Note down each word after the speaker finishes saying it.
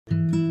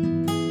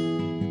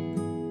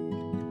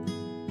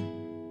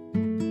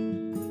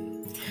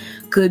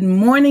Good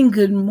morning,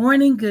 good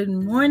morning, good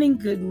morning,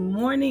 good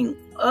morning.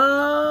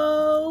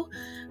 Oh,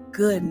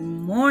 good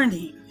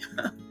morning.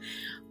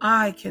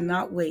 I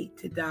cannot wait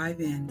to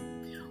dive in.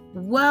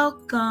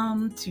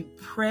 Welcome to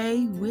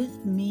Pray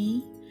With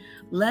Me.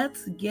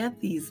 Let's get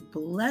these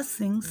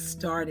blessings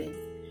started.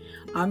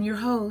 I'm your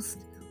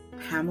host,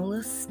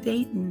 Pamela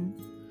Staten,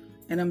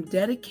 and I'm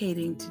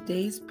dedicating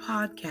today's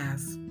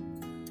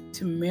podcast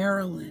to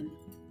Marilyn.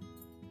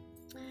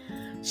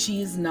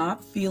 She is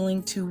not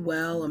feeling too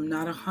well. I'm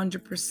not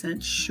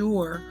 100%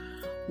 sure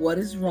what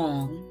is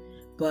wrong,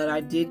 but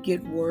I did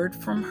get word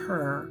from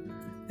her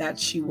that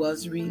she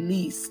was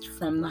released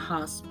from the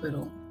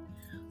hospital.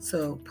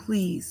 So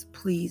please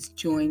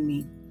join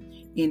me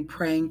in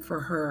praying for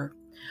her.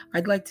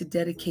 I'd like to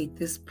dedicate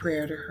this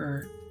prayer to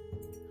her,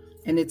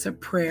 and it's a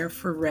prayer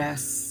for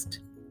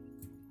rest.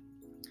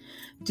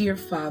 Dear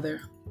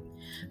Father,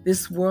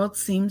 this world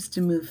seems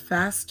to move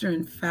faster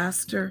and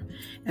faster,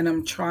 and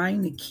I'm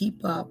trying to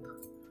keep up.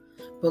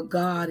 But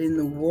God, in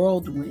the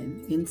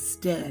whirlwind,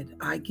 instead,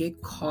 I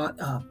get caught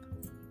up.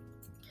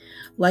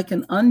 Like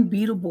an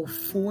unbeatable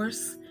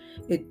force,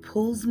 it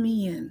pulls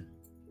me in.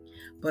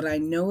 But I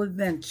know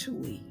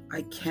eventually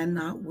I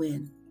cannot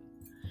win.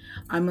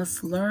 I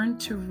must learn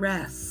to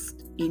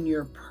rest in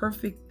your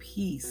perfect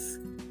peace.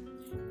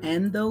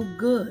 And though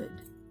good,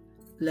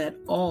 let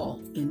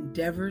all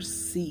endeavors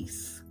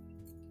cease.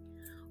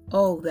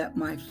 Oh, that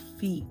my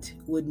feet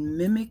would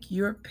mimic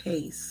your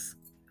pace,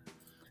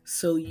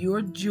 so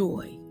your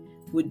joy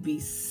would be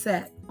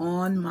set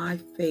on my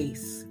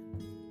face.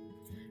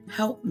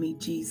 Help me,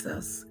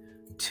 Jesus,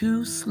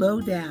 to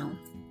slow down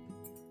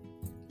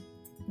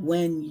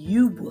when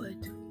you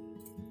would.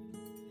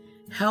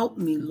 Help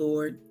me,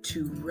 Lord,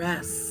 to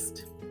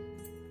rest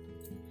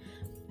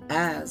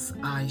as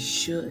I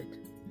should.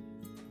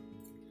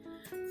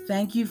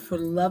 Thank you for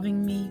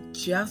loving me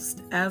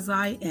just as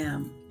I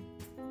am.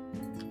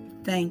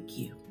 Thank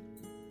you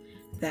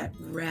that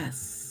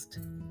rest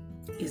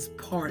is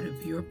part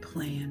of your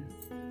plan.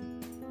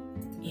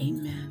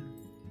 Amen.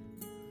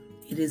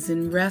 It is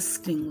in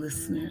resting,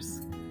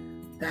 listeners,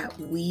 that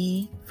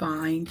we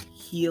find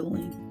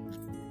healing.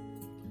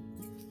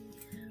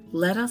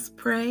 Let us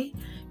pray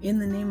in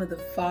the name of the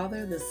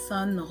Father, the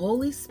Son, the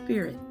Holy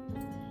Spirit.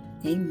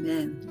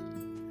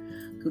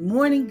 Amen. Good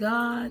morning,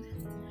 God.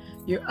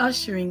 You're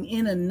ushering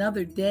in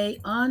another day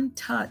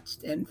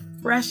untouched and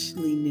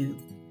freshly new.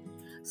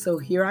 So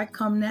here I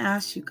come to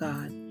ask you,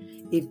 God,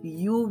 if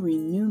you'll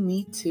renew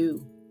me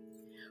too.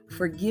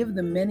 Forgive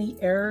the many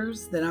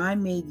errors that I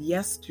made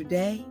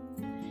yesterday,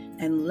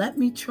 and let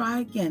me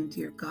try again,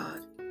 dear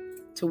God,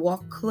 to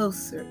walk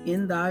closer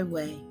in thy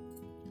way.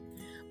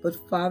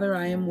 But Father,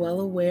 I am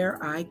well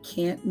aware I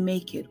can't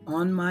make it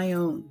on my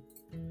own.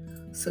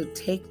 So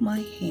take my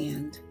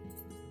hand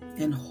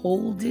and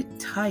hold it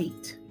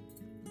tight,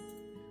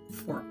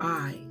 for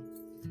I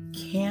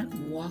can't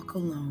walk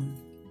alone.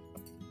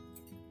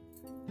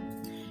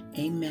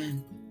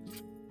 Amen.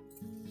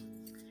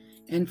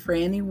 And for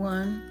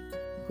anyone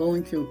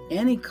going through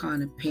any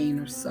kind of pain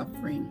or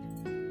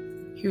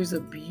suffering, here's a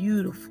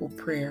beautiful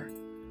prayer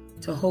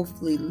to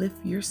hopefully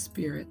lift your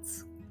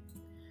spirits.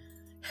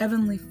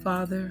 Heavenly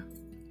Father,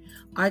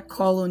 I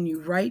call on you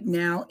right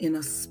now in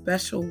a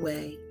special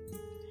way.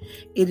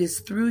 It is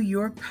through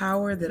your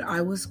power that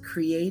I was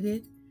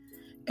created.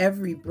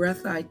 Every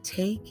breath I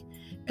take,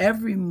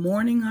 every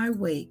morning I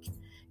wake,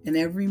 and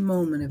every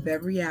moment of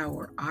every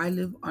hour, I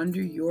live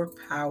under your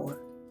power.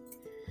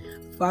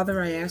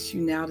 Father, I ask you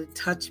now to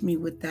touch me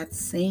with that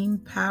same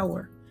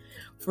power.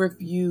 For if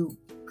you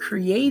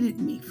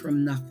created me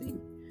from nothing,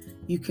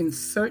 you can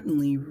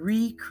certainly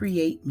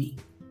recreate me.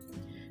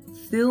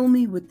 Fill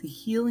me with the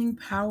healing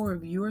power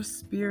of your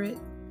Spirit.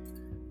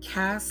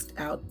 Cast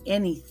out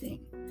anything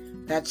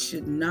that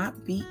should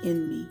not be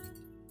in me.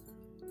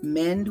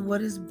 Mend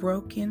what is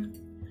broken.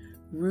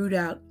 Root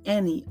out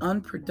any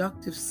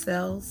unproductive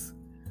cells.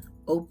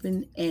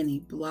 Open any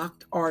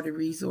blocked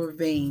arteries or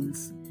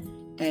veins,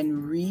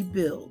 and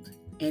rebuild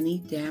any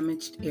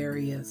damaged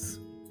areas.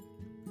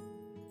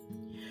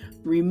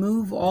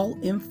 Remove all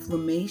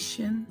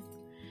inflammation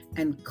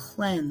and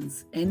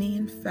cleanse any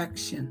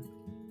infection.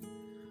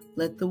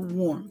 Let the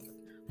warmth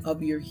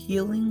of your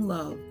healing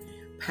love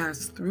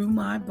pass through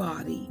my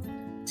body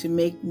to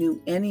make new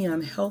any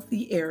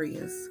unhealthy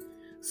areas,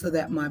 so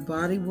that my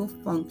body will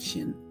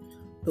function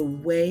the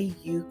way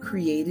you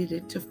created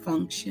it to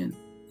function.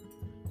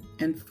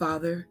 And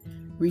Father,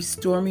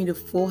 restore me to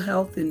full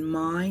health in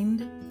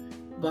mind,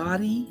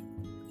 body,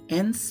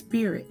 and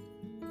spirit,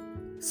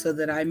 so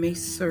that I may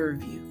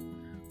serve you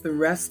the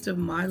rest of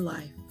my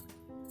life.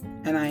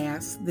 And I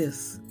ask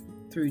this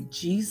through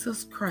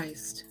Jesus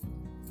Christ,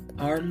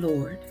 our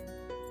Lord.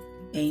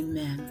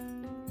 Amen.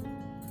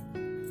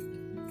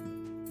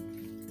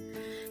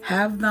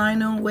 Have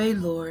thine own way,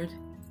 Lord.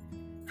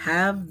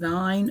 Have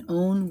thine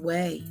own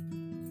way.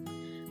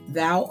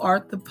 Thou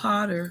art the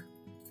potter.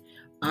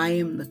 I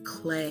am the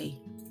clay.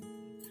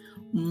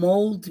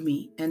 Mold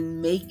me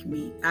and make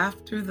me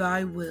after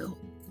thy will,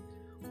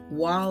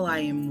 while I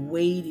am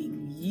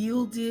waiting,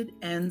 yielded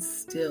and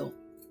still.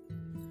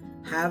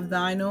 Have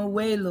thine own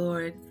way,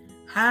 Lord.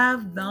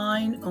 Have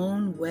thine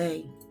own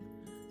way.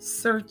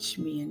 Search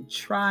me and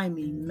try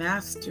me,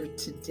 Master,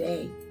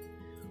 today.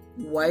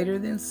 Whiter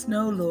than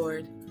snow,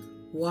 Lord,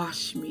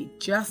 wash me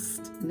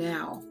just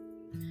now.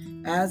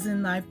 As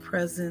in thy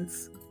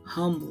presence,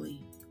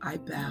 humbly I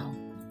bow.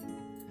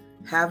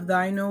 Have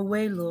thine own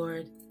way,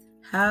 Lord.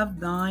 Have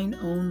thine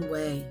own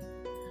way.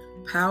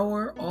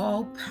 Power,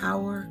 all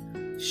power,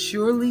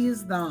 surely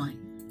is thine.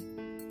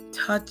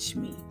 Touch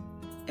me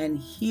and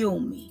heal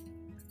me,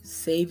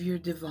 Savior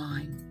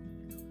divine.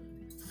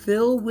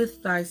 Fill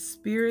with thy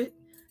Spirit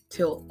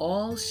till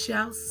all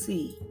shall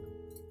see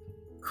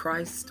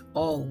Christ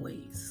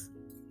always,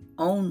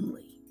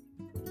 only,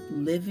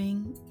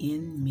 living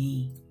in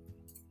me.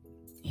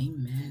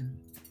 Amen.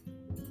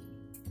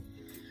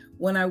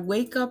 When I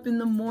wake up in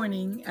the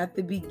morning at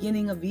the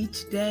beginning of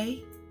each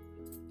day,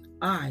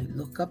 I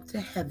look up to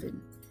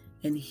heaven,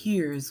 and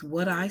here's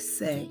what I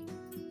say.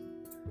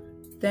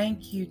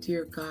 Thank you,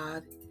 dear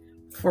God,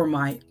 for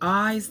my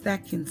eyes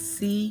that can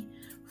see,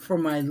 for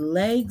my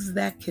legs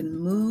that can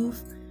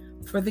move,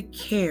 for the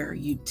care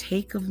you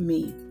take of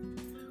me,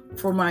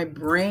 for my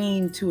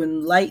brain to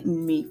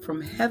enlighten me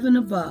from heaven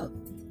above,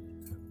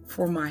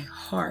 for my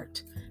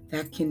heart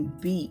that can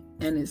beat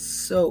and is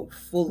so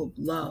full of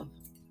love.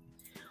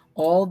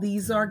 All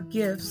these are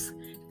gifts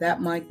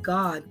that my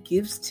God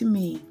gives to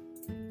me.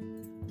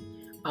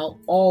 I'll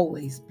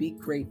always be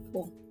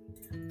grateful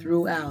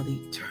throughout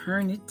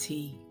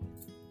eternity.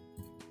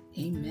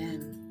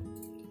 Amen.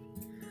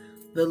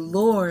 The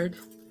Lord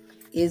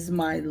is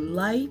my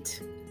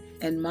light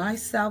and my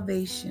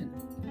salvation.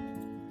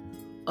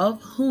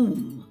 Of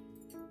whom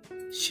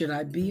should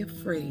I be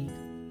afraid?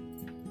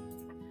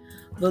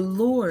 The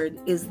Lord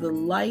is the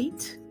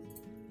light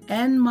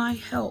and my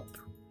help.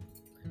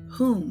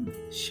 Whom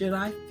should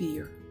I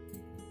fear?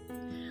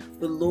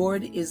 The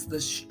Lord is the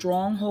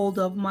stronghold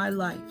of my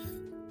life.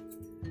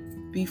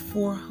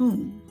 Before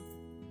whom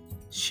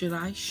should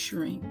I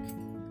shrink?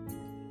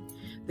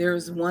 There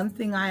is one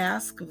thing I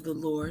ask of the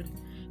Lord,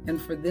 and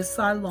for this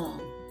I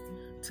long,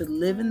 to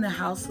live in the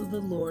house of the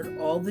Lord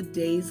all the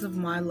days of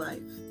my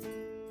life.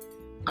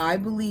 I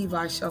believe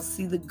I shall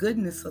see the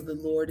goodness of the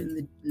Lord in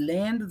the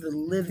land of the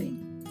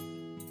living.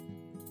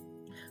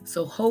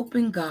 So hope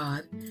in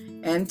God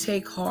and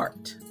take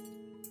heart.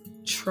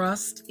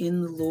 Trust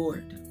in the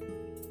Lord.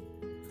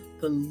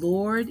 The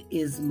Lord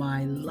is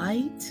my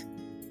light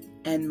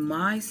and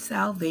my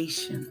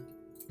salvation.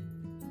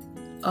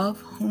 Of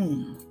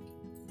whom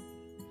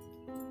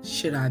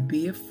should I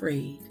be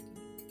afraid?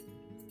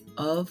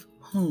 Of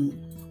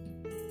whom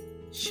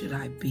should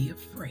I be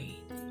afraid?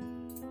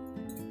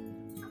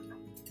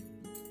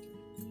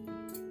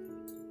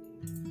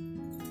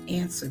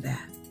 Answer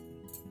that,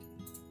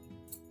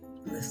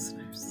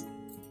 listeners.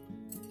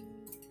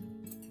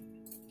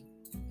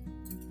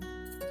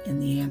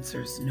 And the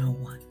answer is no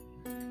one.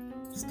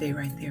 Stay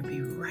right there.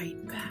 Be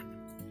right back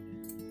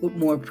with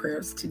more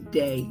prayers.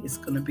 Today is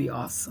going to be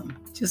awesome.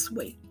 Just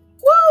wait.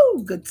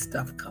 Woo! Good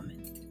stuff coming.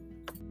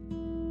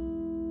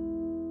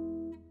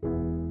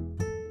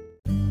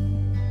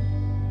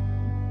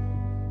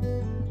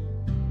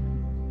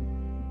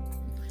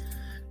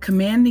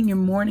 Commanding Your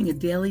Morning, a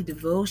daily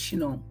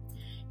devotional,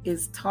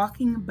 is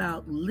talking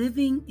about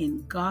living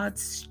in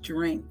God's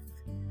strength.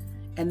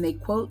 And they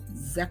quote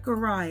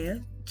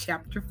Zechariah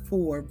chapter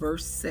 4,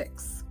 verse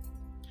 6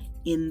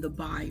 in the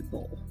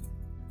Bible.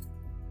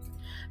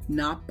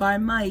 Not by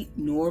might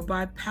nor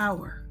by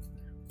power,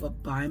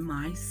 but by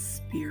my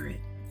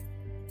Spirit.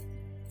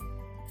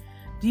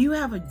 Do you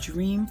have a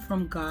dream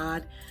from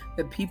God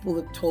that people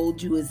have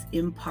told you is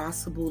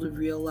impossible to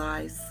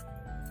realize?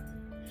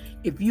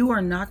 If you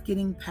are not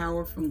getting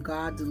power from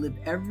God to live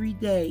every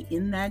day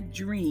in that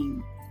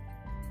dream,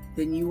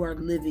 then you are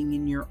living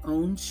in your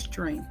own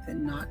strength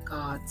and not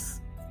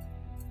God's.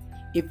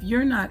 If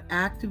you're not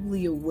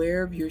actively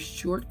aware of your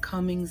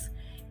shortcomings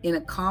in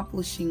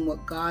accomplishing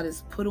what God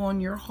has put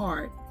on your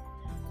heart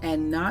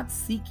and not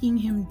seeking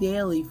Him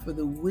daily for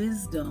the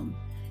wisdom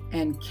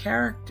and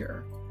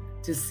character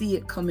to see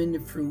it come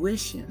into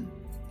fruition,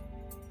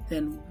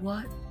 then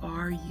what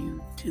are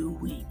you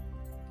doing?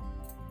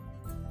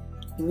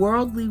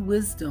 Worldly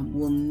wisdom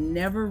will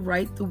never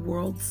right the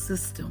world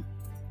system.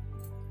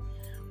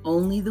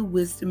 Only the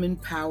wisdom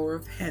and power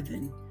of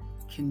heaven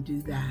can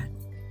do that.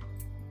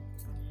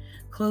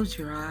 Close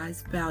your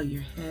eyes, bow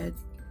your head.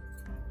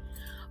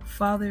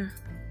 Father,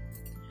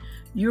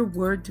 your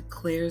word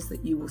declares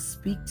that you will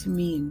speak to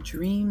me in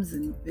dreams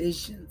and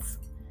visions,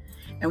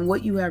 and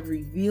what you have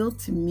revealed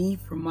to me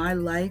for my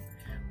life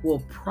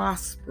will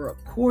prosper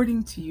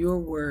according to your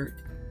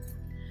word.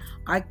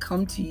 I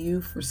come to you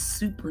for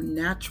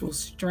supernatural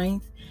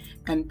strength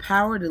and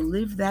power to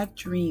live that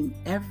dream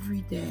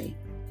every day.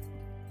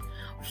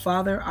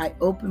 Father, I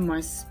open my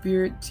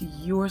spirit to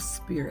your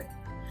spirit,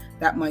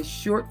 that my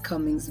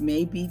shortcomings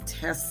may be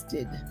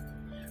tested,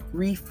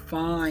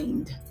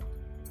 refined,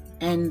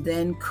 and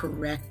then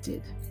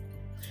corrected,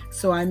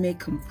 so I may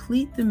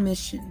complete the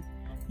mission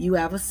you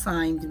have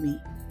assigned me.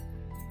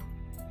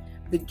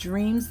 The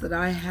dreams that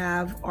I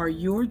have are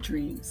your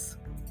dreams.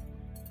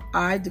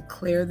 I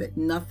declare that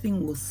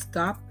nothing will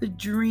stop the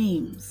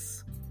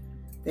dreams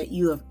that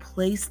you have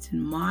placed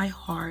in my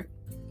heart.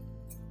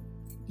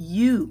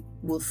 You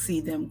will see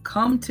them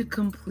come to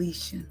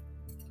completion.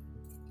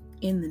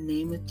 In the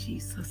name of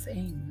Jesus,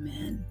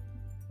 amen.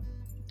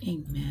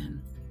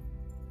 Amen.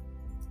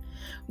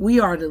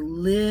 We are to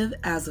live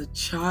as a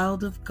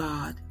child of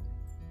God.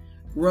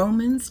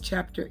 Romans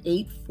chapter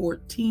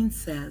 8:14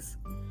 says,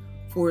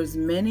 "For as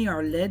many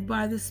are led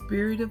by the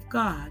Spirit of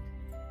God,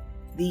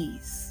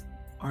 these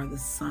are the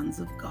sons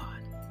of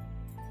God."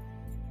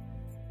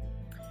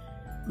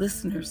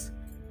 Listeners,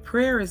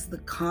 prayer is the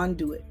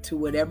conduit to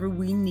whatever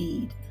we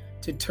need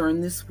to turn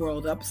this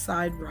world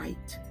upside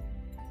right,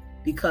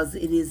 because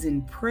it is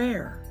in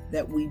prayer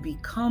that we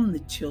become the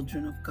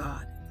children of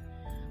God,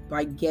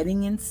 by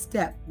getting in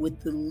step with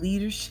the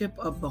leadership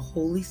of the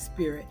Holy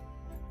Spirit.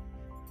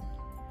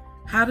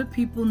 How do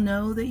people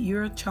know that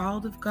you're a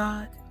child of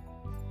God?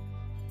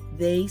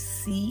 They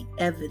see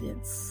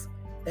evidence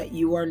that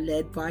you are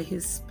led by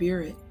His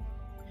Spirit,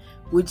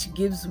 which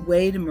gives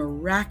way to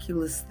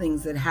miraculous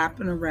things that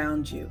happen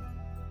around you.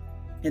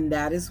 And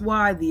that is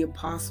why the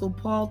Apostle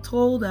Paul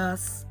told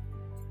us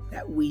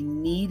that we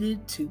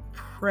needed to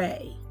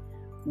pray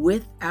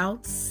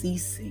without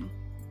ceasing.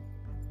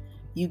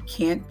 You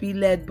can't be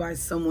led by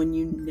someone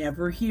you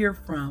never hear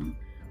from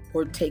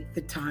or take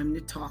the time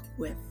to talk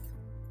with.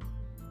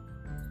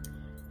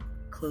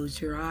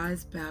 Close your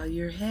eyes, bow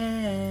your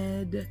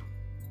head.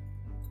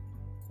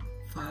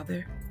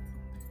 Father,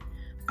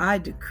 I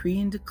decree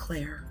and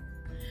declare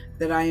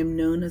that I am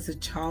known as a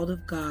child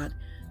of God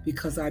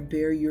because I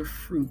bear your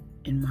fruit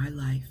in my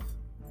life.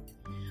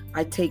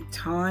 I take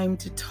time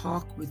to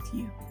talk with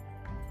you,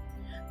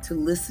 to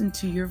listen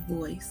to your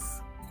voice,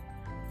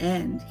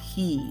 and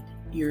heed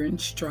your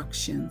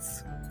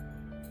instructions.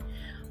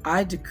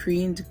 I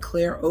decree and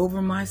declare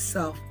over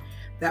myself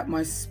that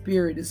my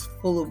spirit is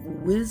full of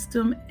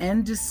wisdom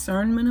and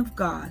discernment of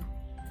God,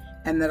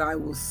 and that I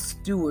will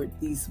steward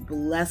these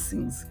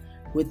blessings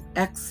with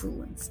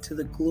excellence to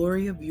the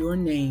glory of your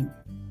name.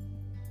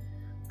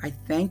 I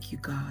thank you,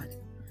 God,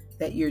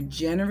 that your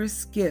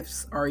generous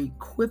gifts are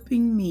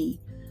equipping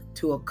me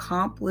to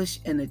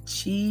accomplish and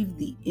achieve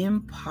the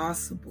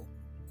impossible.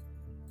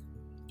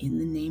 In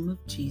the name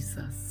of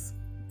Jesus,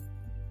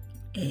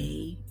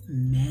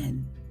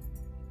 amen.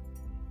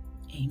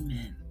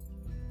 Amen.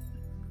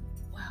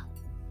 Wow.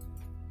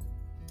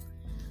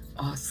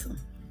 Awesome.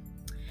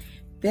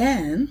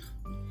 Then,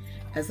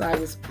 as I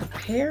was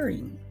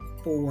preparing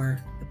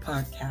for the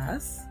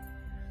podcast,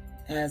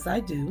 as I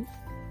do,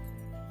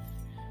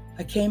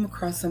 I came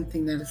across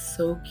something that is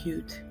so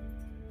cute,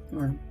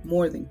 or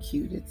more than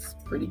cute, it's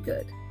pretty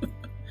good.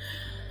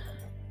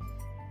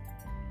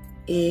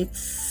 It's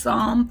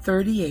Psalm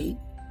 38,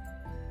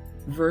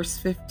 verse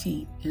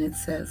 15, and it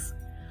says,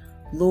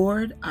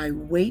 "Lord, I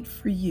wait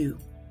for you.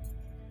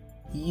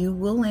 You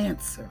will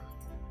answer.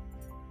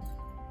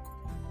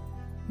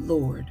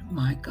 Lord,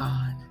 my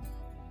God."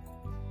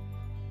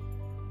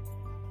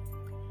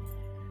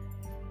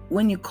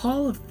 When you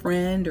call a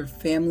friend or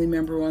family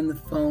member on the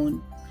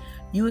phone,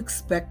 you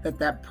expect that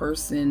that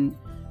person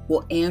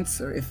will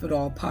answer if at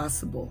all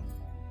possible.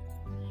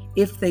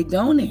 If they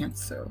don't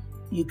answer,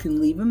 you can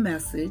leave a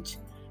message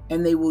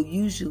and they will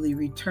usually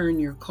return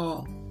your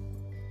call.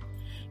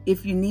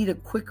 If you need a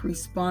quick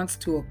response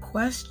to a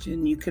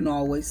question, you can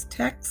always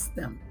text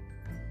them.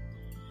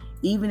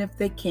 Even if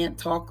they can't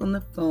talk on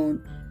the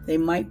phone, they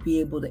might be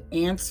able to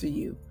answer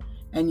you,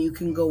 and you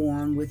can go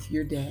on with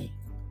your day.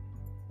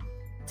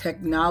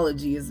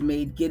 Technology has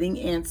made getting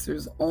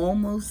answers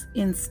almost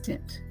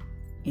instant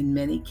in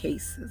many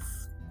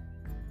cases.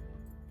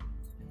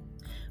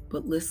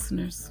 But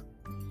listeners,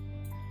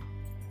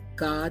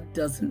 God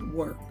doesn't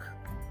work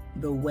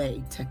the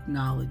way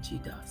technology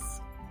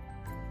does.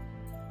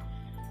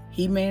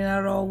 He may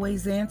not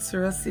always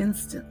answer us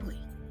instantly.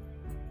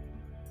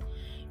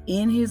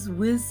 In His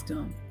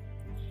wisdom,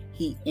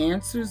 He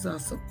answers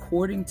us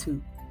according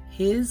to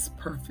His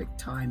perfect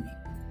timing,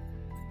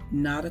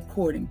 not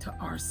according to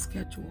our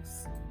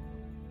schedules.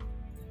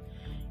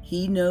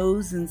 He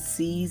knows and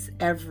sees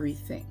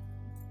everything,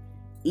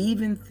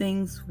 even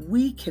things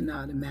we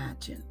cannot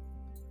imagine.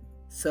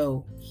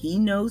 So He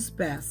knows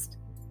best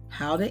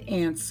how to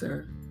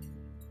answer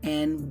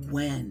and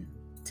when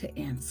to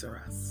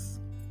answer us.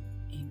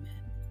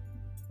 Amen.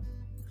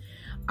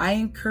 I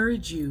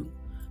encourage you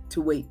to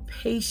wait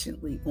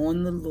patiently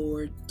on the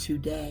Lord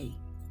today,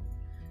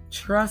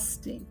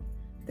 trusting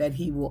that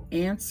He will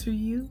answer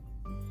you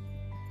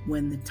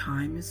when the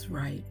time is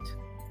right.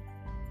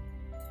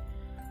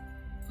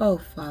 Oh,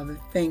 Father,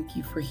 thank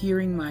you for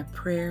hearing my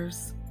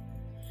prayers.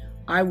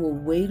 I will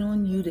wait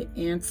on you to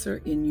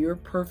answer in your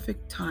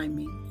perfect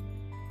timing.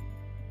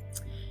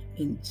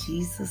 In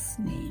Jesus'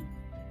 name,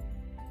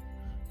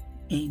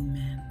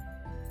 amen.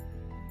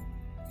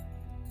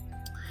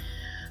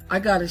 I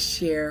got to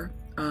share,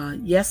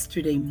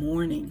 yesterday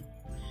morning,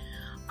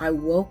 I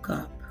woke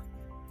up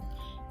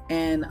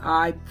and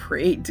I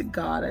prayed to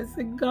God. I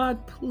said,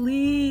 God,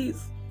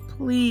 please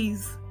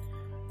please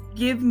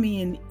give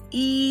me an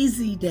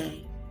easy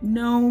day,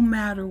 no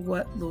matter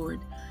what,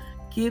 Lord.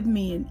 Give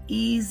me an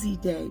easy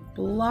day.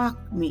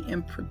 Block me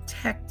and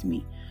protect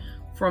me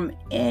from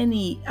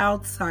any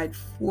outside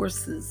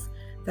forces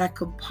that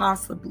could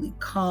possibly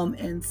come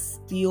and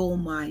steal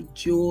my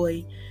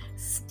joy,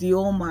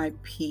 steal my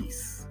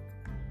peace.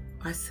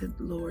 I said,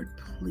 Lord,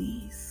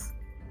 please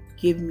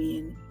give me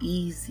an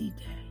easy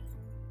day.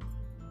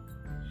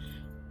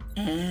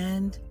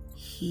 And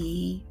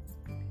He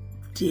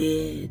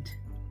did.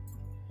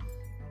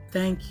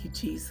 Thank you,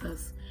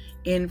 Jesus.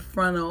 In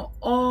front of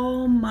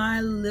all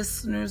my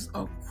listeners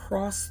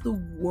across the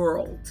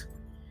world,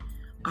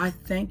 I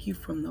thank you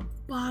from the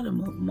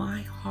bottom of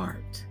my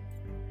heart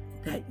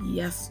that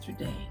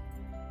yesterday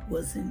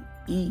was an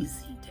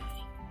easy day.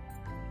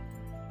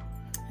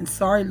 And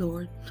sorry,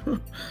 Lord,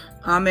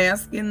 I'm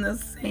asking the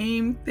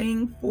same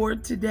thing for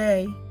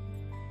today.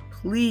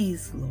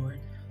 Please,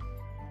 Lord,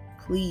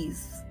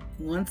 please,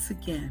 once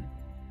again,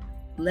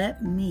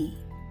 let me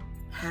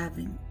have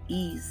an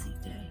easy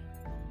day.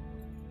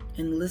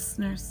 And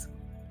listeners,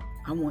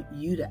 I want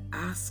you to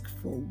ask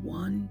for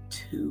one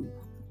too.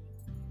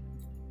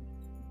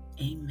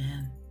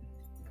 Amen.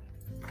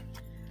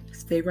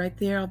 Stay right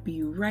there. I'll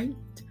be right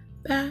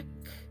back.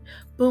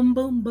 Boom,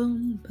 boom,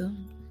 boom,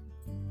 boom.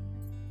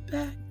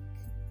 Back.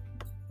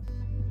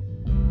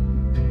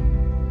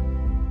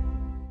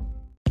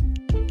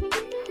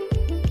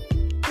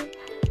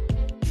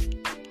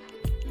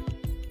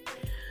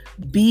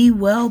 Be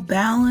well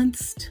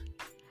balanced,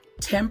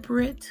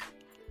 temperate,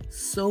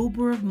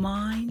 sober of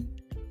mind,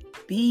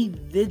 be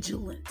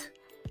vigilant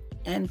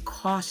and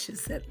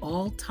cautious at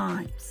all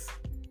times.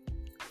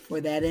 For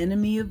that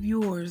enemy of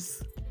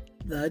yours,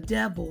 the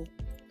devil,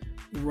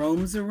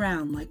 roams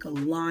around like a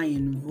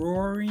lion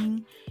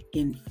roaring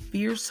in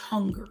fierce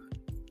hunger,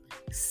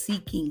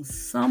 seeking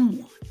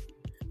someone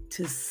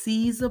to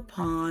seize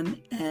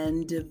upon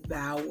and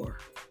devour.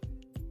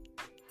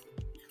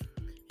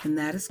 And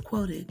that is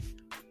quoted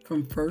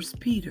from 1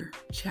 Peter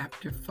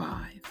chapter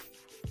 5.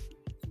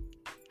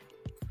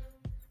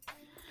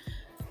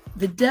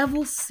 The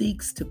devil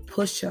seeks to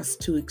push us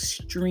to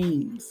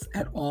extremes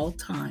at all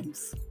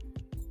times.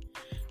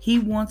 He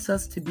wants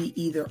us to be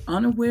either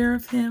unaware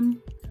of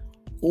him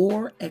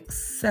or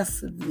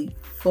excessively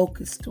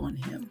focused on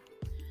him.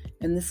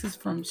 And this is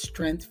from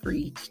Strength for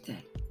Each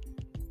Day.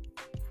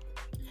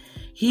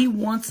 He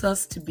wants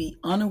us to be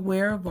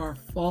unaware of our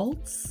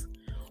faults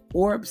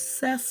or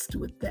obsessed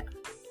with them.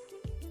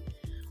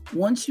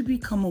 Once you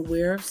become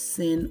aware of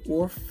sin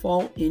or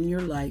fault in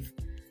your life,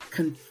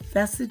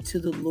 confess it to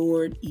the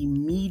Lord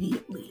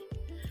immediately.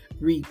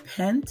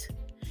 Repent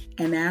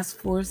and ask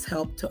for His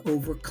help to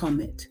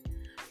overcome it.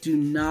 Do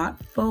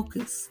not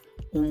focus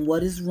on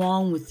what is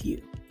wrong with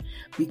you,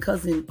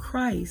 because in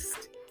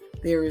Christ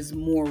there is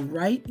more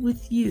right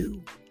with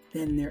you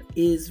than there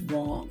is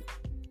wrong.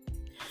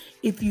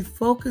 If you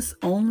focus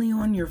only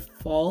on your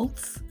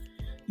faults,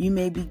 you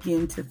may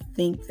begin to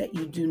think that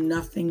you do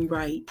nothing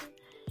right,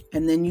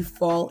 and then you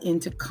fall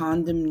into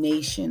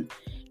condemnation,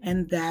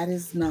 and that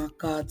is not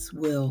God's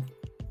will.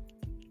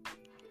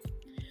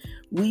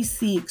 We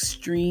see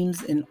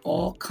extremes in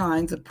all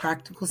kinds of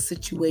practical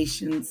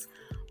situations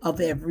of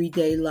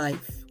everyday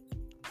life.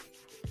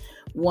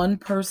 One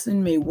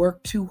person may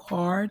work too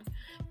hard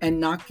and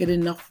not get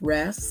enough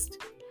rest,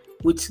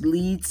 which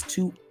leads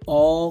to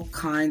all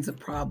kinds of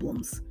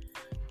problems,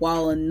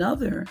 while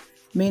another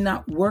may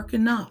not work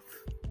enough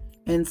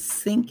and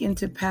sink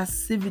into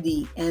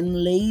passivity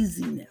and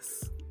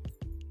laziness.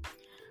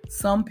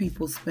 Some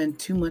people spend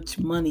too much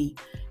money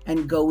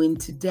and go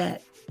into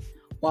debt,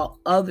 while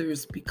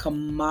others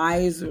become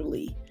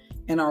miserly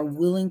and are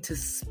willing to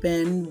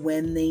spend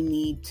when they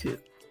need to.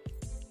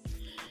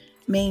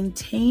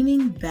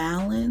 Maintaining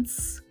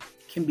balance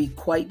can be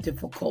quite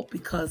difficult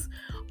because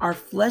our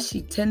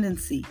fleshy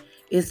tendency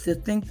is to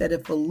think that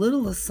if a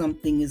little of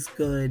something is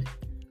good,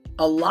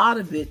 a lot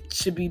of it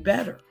should be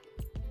better.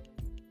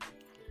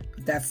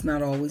 But that's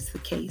not always the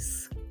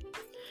case.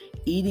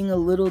 Eating a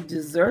little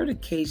dessert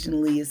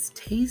occasionally is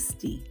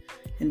tasty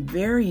and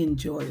very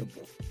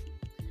enjoyable.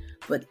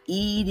 But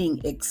eating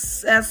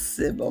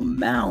excessive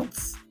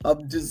amounts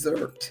of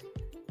dessert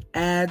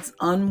adds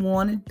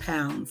unwanted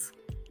pounds,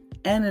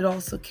 and it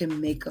also can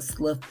make us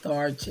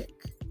lethargic.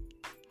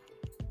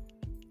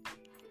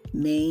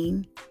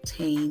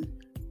 Maintain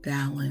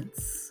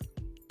balance.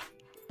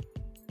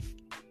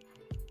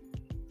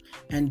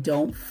 And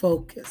don't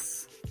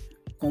focus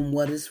on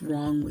what is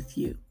wrong with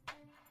you,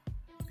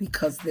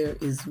 because there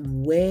is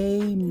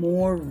way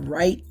more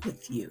right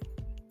with you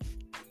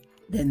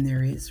than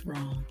there is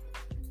wrong.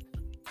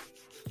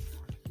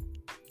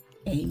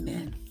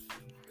 Amen.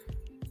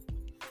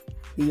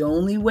 The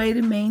only way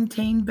to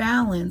maintain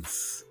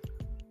balance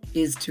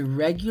is to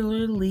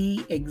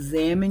regularly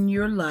examine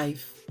your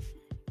life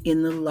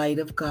in the light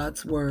of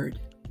God's Word.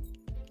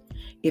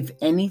 If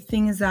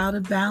anything is out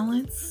of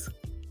balance,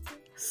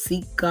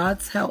 seek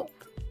God's help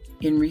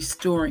in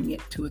restoring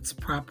it to its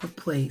proper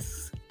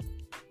place.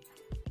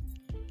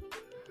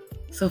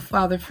 So,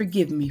 Father,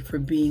 forgive me for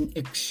being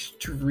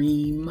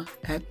extreme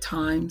at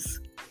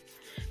times.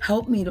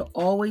 Help me to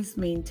always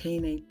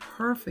maintain a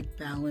perfect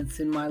balance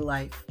in my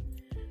life,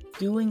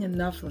 doing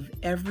enough of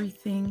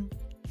everything,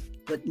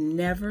 but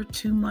never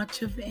too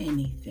much of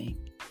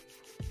anything.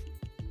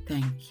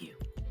 Thank you.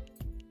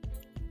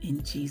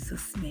 In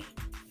Jesus' name,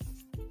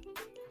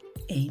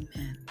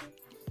 amen.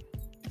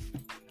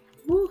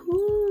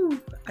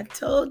 Woohoo! I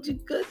told you,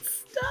 good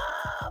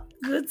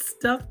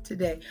stuff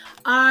today.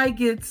 I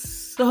get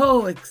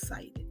so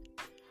excited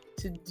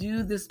to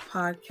do this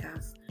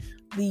podcast.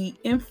 The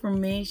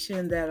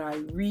information that I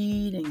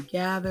read and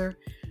gather,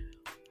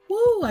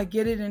 I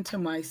get it into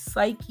my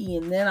psyche,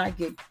 and then I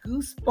get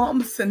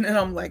goosebumps, and then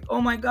I'm like, oh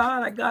my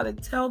God, I gotta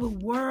tell the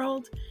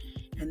world.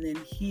 And then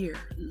here,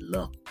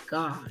 look,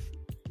 God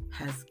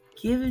has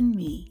given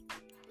me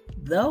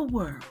the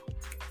world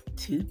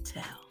to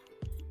tell.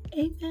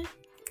 Amen.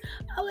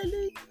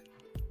 Hallelujah.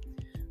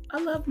 I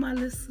love my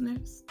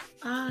listeners.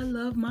 I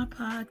love my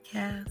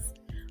podcast.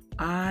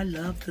 I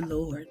love the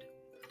Lord.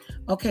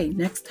 Okay,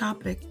 next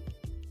topic.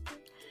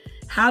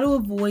 How to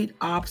avoid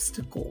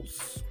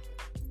obstacles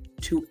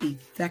to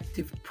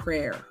effective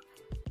prayer.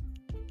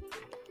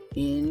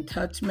 In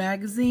Touch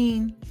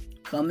Magazine,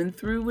 coming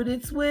through with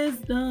its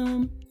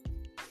wisdom.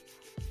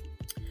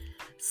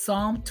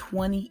 Psalm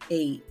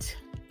 28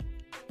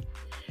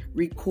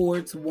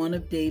 records one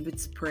of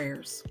David's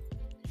prayers.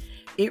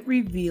 It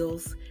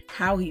reveals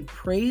how he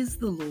praised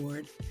the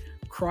Lord,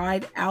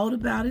 cried out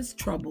about his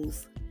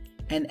troubles,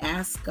 and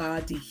asked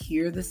God to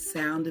hear the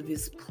sound of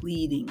his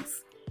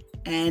pleadings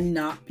and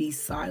not be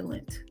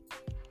silent.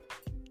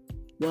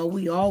 Well,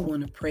 we all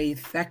want to pray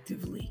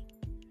effectively,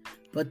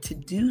 but to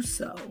do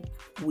so,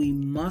 we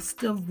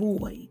must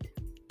avoid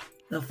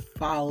the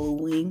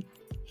following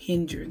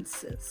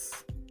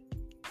hindrances.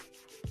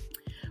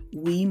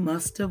 We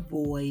must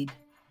avoid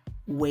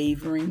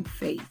wavering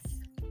faith.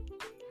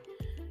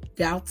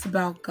 Doubts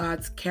about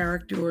God's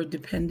character or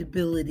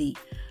dependability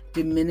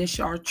diminish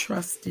our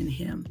trust in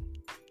Him.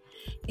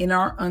 In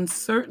our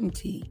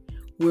uncertainty,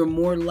 we're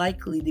more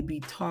likely to be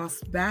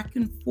tossed back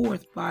and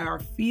forth by our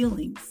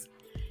feelings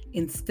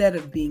instead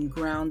of being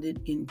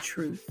grounded in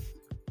truth.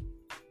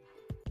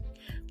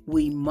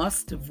 We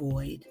must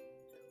avoid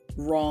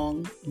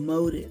wrong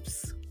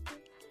motives.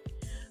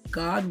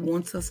 God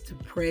wants us to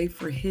pray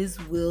for His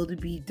will to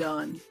be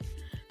done,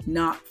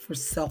 not for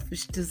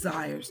selfish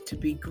desires to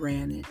be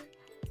granted.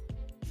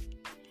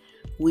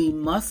 We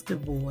must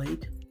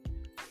avoid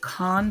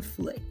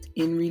conflict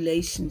in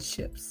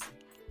relationships.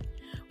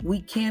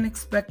 We can't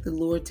expect the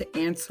Lord to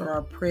answer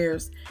our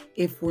prayers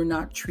if we're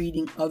not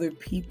treating other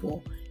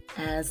people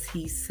as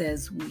He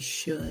says we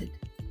should.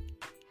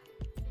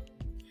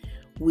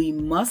 We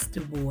must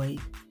avoid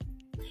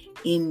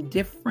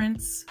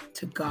indifference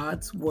to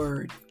God's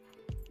word.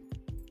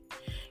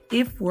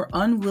 If we're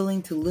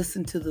unwilling to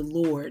listen to the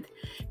Lord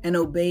and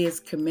obey His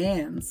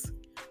commands,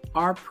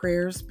 our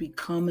prayers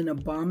become an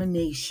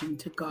abomination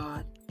to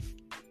God.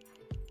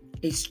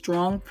 A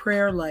strong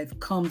prayer life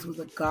comes with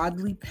a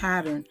godly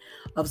pattern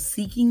of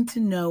seeking to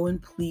know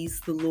and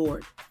please the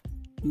Lord,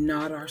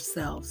 not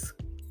ourselves.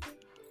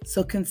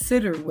 So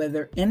consider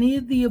whether any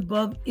of the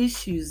above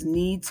issues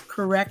needs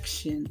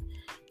correction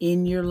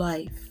in your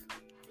life.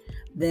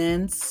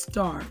 Then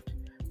start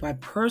by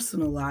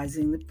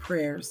personalizing the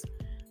prayers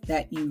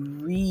that you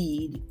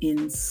read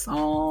in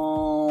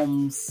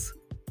Psalms,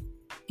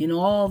 in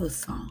all the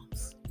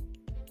Psalms,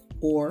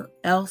 or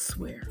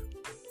elsewhere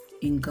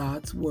in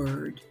God's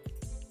Word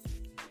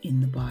in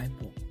the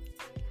Bible.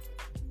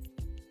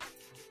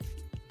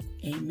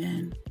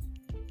 Amen.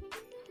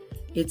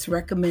 It's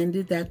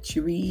recommended that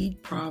you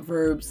read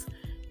Proverbs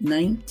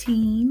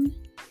 19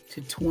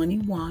 to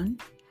 21,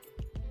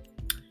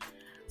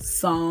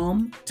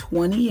 Psalm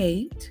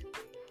 28,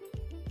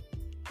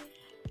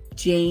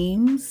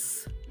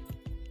 James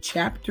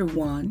chapter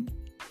 1,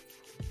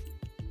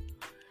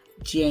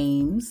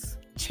 James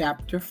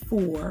chapter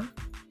 4,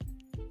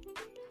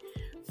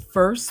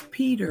 1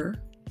 Peter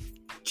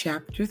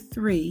chapter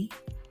 3,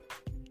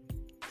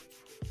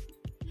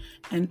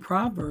 and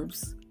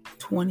Proverbs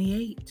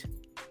 28.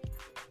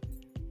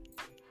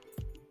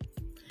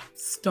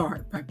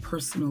 Start by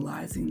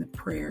personalizing the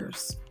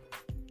prayers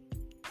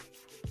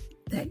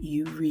that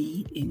you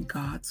read in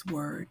God's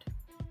Word.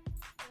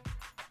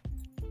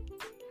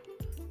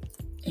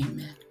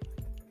 Amen.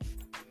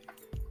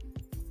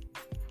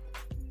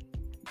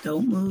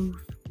 Don't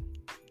move.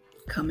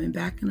 Coming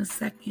back in a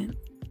second.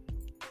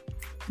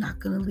 Not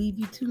going to leave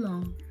you too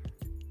long.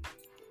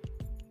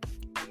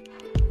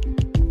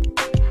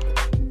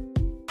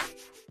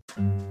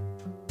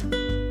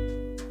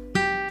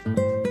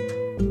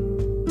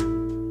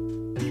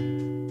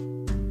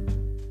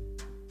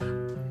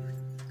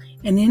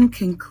 And in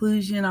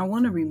conclusion, I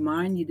want to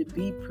remind you to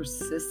be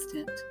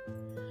persistent.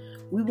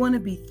 We want to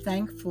be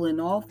thankful in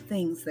all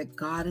things that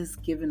God has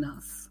given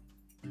us.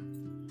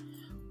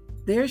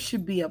 There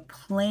should be a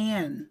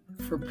plan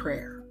for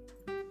prayer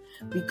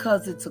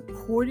because it's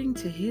according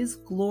to His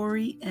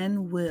glory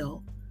and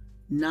will,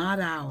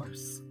 not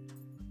ours.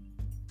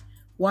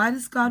 Why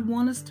does God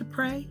want us to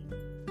pray?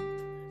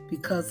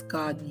 Because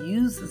God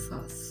uses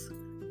us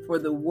for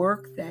the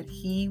work that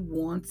He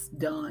wants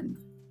done.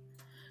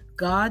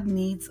 God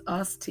needs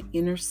us to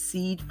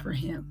intercede for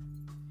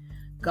Him.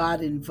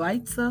 God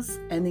invites us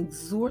and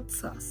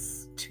exhorts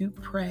us to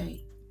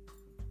pray.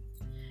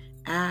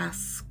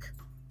 Ask,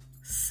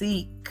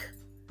 seek,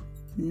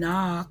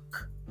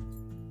 knock,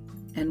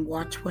 and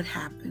watch what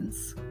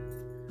happens.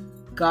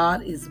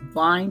 God is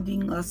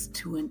binding us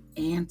to an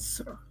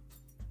answer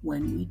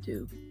when we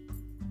do.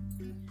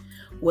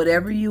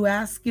 Whatever you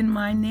ask in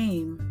my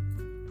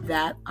name,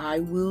 that I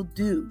will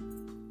do.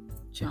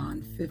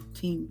 John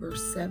 15,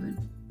 verse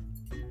 7.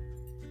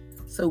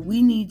 So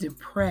we need to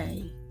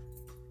pray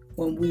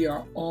when we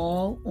are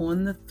all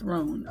on the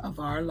throne of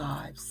our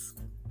lives.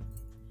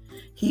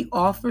 He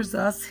offers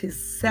us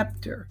His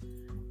scepter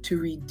to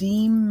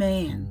redeem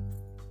man.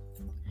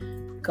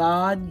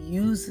 God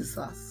uses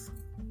us.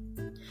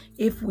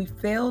 If we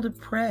fail to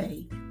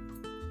pray,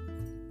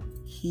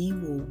 He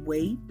will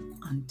wait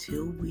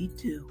until we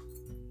do.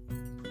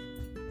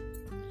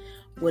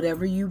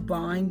 Whatever you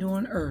bind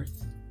on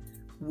earth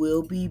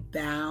will be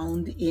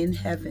bound in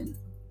heaven.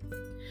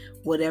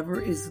 Whatever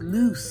is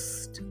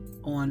loosed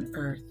on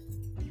earth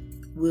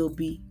will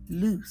be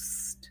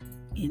loosed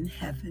in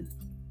heaven.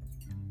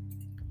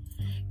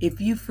 If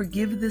you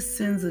forgive the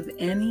sins of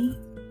any,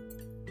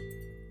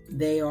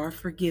 they are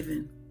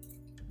forgiven.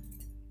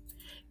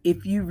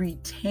 If you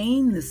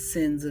retain the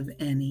sins of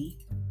any,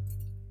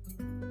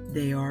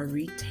 they are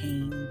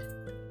retained.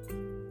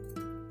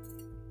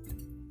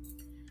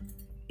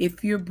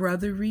 If your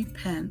brother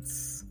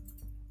repents,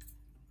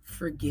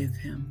 forgive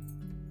him.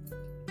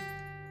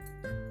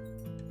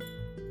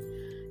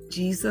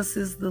 Jesus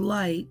is the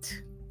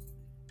light.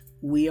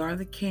 We are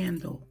the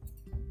candle.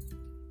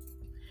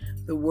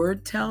 The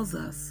word tells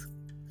us,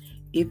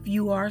 if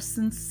you are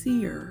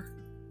sincere,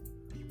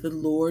 the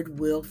Lord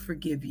will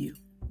forgive you.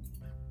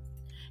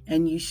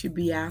 And you should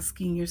be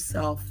asking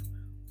yourself,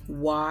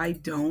 why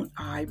don't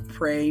I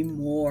pray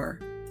more?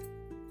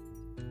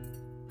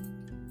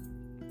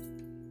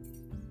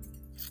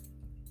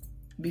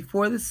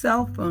 Before the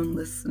cell phone,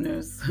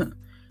 listeners,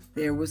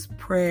 there was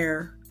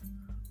prayer.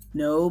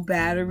 No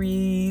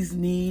batteries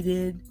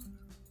needed,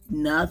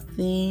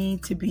 nothing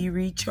to be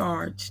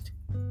recharged.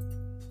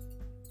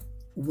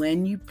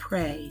 When you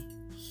pray,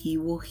 He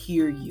will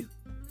hear you.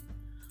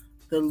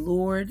 The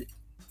Lord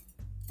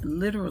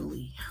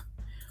literally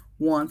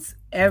wants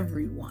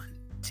everyone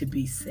to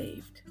be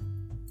saved.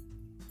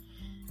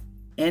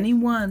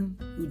 Anyone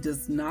who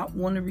does not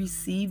want to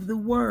receive the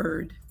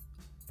word,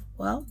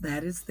 well,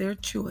 that is their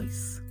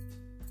choice.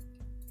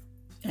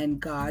 And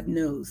God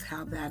knows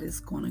how that is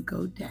going to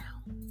go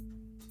down.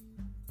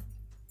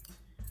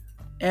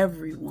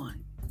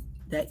 Everyone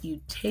that you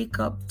take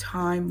up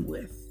time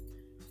with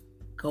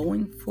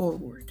going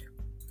forward,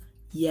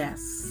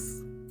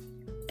 yes,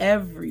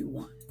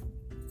 everyone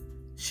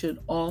should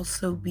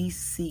also be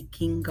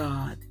seeking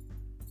God.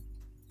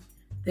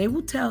 They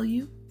will tell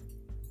you,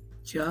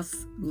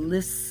 just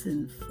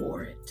listen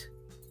for it.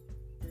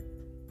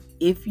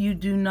 If you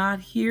do not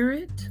hear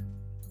it,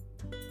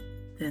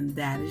 then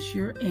that is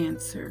your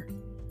answer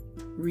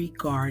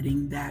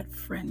regarding that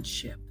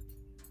friendship.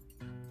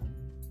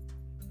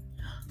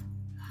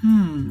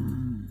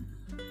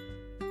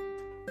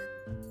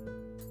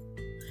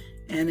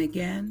 And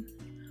again,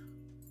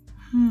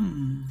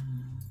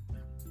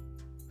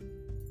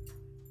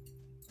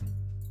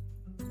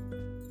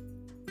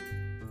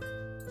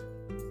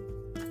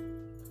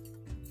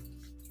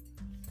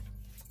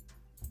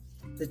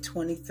 The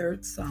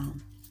 23rd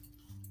Psalm.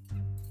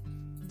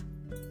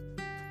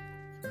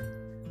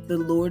 The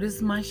Lord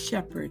is my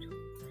shepherd,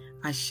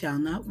 I shall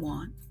not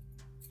want.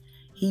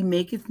 He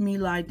maketh me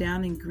lie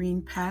down in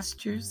green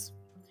pastures.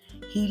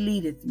 He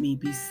leadeth me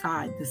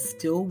beside the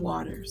still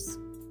waters.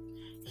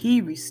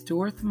 He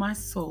restoreth my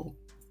soul.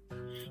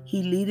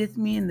 He leadeth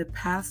me in the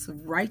paths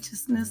of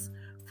righteousness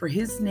for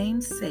his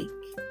name's sake.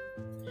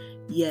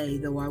 Yea,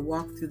 though I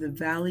walk through the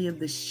valley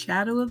of the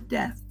shadow of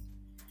death,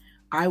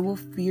 I will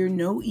fear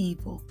no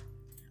evil,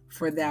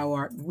 for thou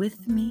art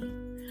with me.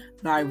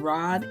 Thy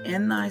rod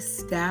and thy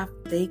staff,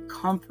 they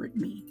comfort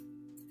me.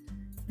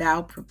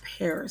 Thou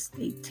preparest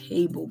a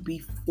table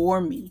before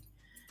me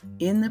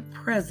in the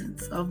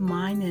presence of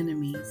mine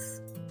enemies.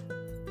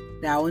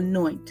 Thou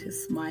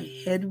anointest my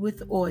head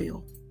with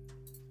oil.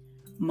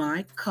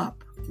 My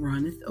cup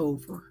runneth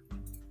over.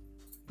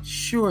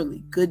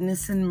 Surely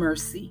goodness and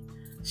mercy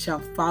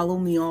shall follow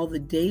me all the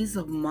days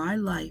of my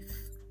life,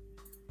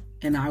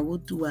 and I will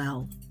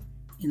dwell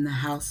in the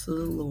house of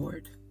the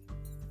Lord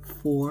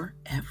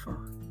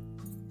forever.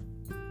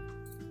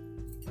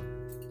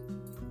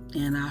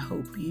 And I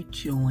hope you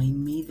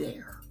join me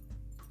there.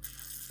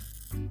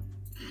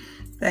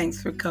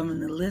 Thanks for coming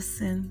to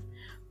listen.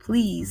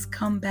 Please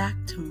come back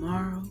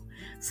tomorrow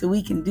so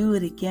we can do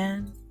it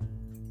again.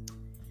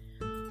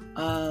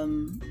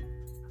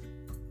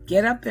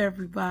 Get up,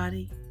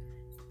 everybody.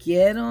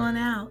 Get on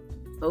out.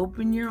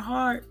 Open your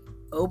heart.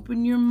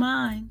 Open your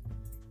mind.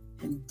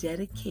 And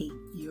dedicate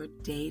your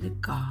day to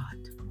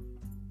God.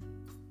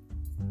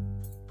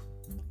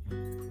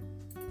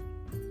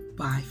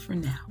 Bye for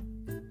now.